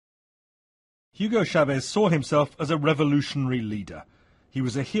Hugo Chavez saw himself as a revolutionary leader. He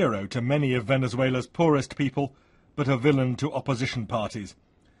was a hero to many of Venezuela's poorest people, but a villain to opposition parties.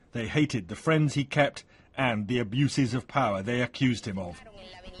 They hated the friends he kept and the abuses of power they accused him of.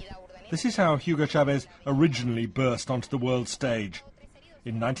 This is how Hugo Chavez originally burst onto the world stage.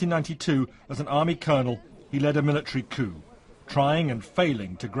 In 1992, as an army colonel, he led a military coup, trying and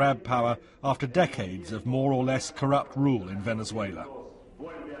failing to grab power after decades of more or less corrupt rule in Venezuela.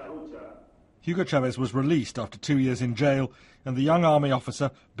 Hugo Chavez was released after 2 years in jail, and the young army officer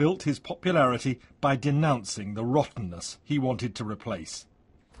built his popularity by denouncing the rottenness he wanted to replace.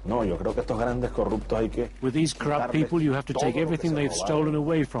 With these corrupt people, you have to take everything they've stolen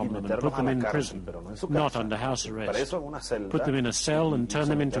away from them and put them in prison, not under house arrest. Put them in a cell and turn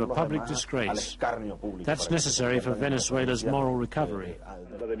them into a public disgrace. That's necessary for Venezuela's moral recovery.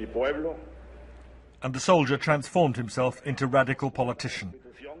 And the soldier transformed himself into radical politician.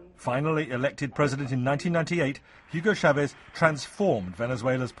 Finally elected president in 1998, Hugo Chavez transformed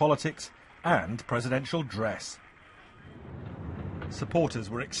Venezuela's politics and presidential dress.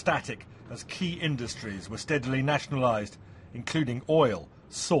 Supporters were ecstatic as key industries were steadily nationalized, including oil,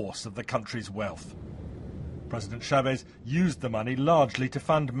 source of the country's wealth. President Chavez used the money largely to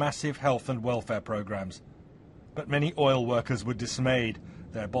fund massive health and welfare programs. But many oil workers were dismayed,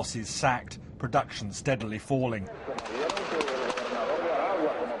 their bosses sacked, production steadily falling.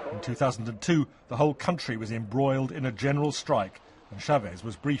 In 2002, the whole country was embroiled in a general strike, and Chavez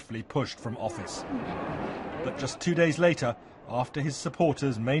was briefly pushed from office. But just 2 days later, after his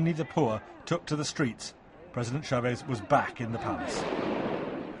supporters, mainly the poor, took to the streets, President Chavez was back in the palace.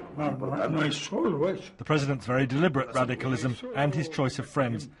 The president's very deliberate radicalism and his choice of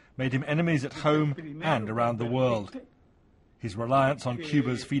friends made him enemies at home and around the world. His reliance on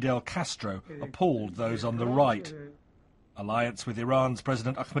Cuba's Fidel Castro appalled those on the right. Alliance with Iran's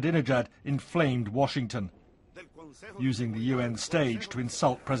President Ahmadinejad inflamed Washington. Using the UN stage to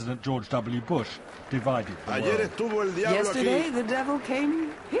insult President George W. Bush divided the world. Yesterday, the devil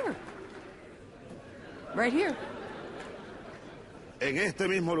came here. Right here.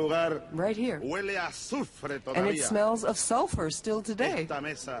 Right here. And it smells of sulfur still today.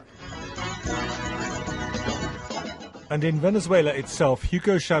 And in Venezuela itself,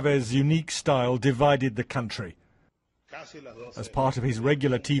 Hugo Chavez's unique style divided the country. As part of his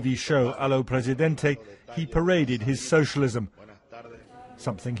regular TV show, Allo Presidente, he paraded his socialism,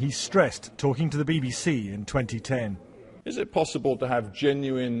 something he stressed talking to the BBC in 2010. Is it possible to have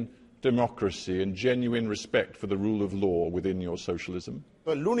genuine democracy and genuine respect for the rule of law within your socialism?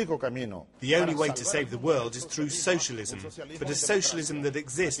 The only way to save the world is through socialism, but a socialism that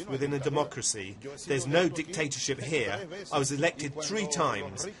exists within a democracy. There's no dictatorship here. I was elected 3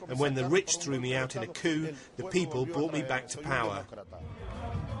 times, and when the rich threw me out in a coup, the people brought me back to power.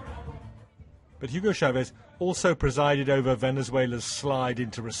 But Hugo Chavez also presided over Venezuela's slide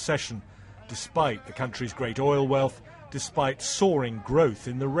into recession, despite the country's great oil wealth, despite soaring growth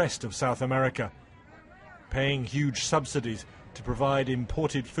in the rest of South America. Paying huge subsidies to provide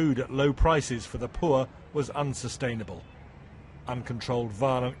imported food at low prices for the poor was unsustainable. Uncontrolled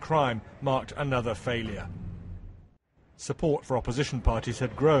violent crime marked another failure. Support for opposition parties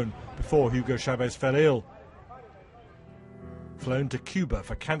had grown before Hugo Chavez fell ill. Flown to Cuba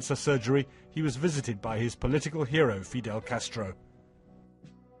for cancer surgery, he was visited by his political hero Fidel Castro.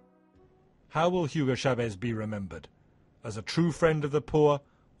 How will Hugo Chavez be remembered? As a true friend of the poor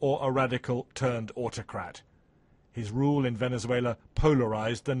or a radical turned autocrat? His rule in Venezuela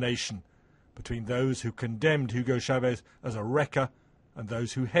polarized the nation between those who condemned Hugo Chavez as a wrecker and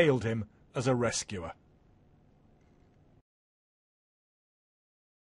those who hailed him as a rescuer.